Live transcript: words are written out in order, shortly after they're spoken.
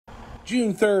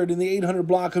June 3rd, in the 800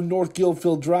 block of North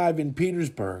Gilfield Drive in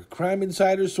Petersburg, Crime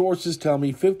Insider sources tell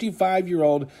me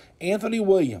 55-year-old Anthony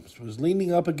Williams was leaning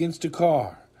up against a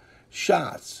car.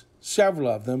 Shots, several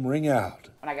of them, ring out.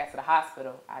 When I got to the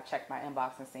hospital, I checked my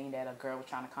inbox and seen that a girl was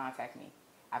trying to contact me.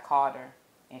 I called her,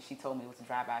 and she told me it was a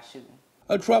drive-by shooting.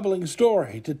 A troubling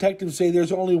story. Detectives say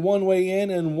there's only one way in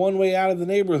and one way out of the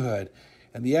neighborhood,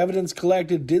 and the evidence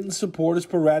collected didn't support a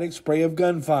sporadic spray of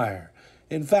gunfire.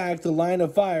 In fact, the line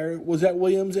of fire was at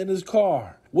Williams and his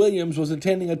car. Williams was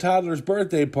attending a toddler's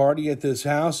birthday party at this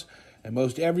house, and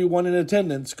most everyone in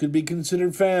attendance could be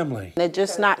considered family. They're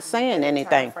just not saying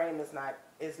anything. The time frame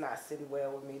is not sitting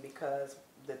well with me, because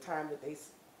the time that they,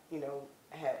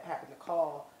 had happened to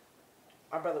call,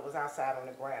 my brother was outside on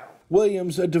the ground.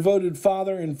 Williams, a devoted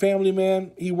father and family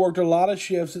man, he worked a lot of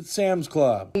shifts at Sam's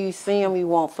Club. You see him, you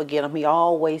won't forget him. He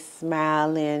always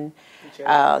smiling,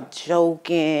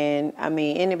 joking. I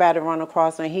mean, anybody run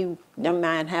across him, he don't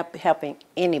mind helping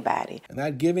anybody. And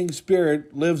that giving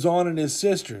spirit lives on in his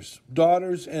sisters,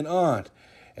 daughters, and aunt,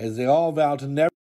 as they all vow to never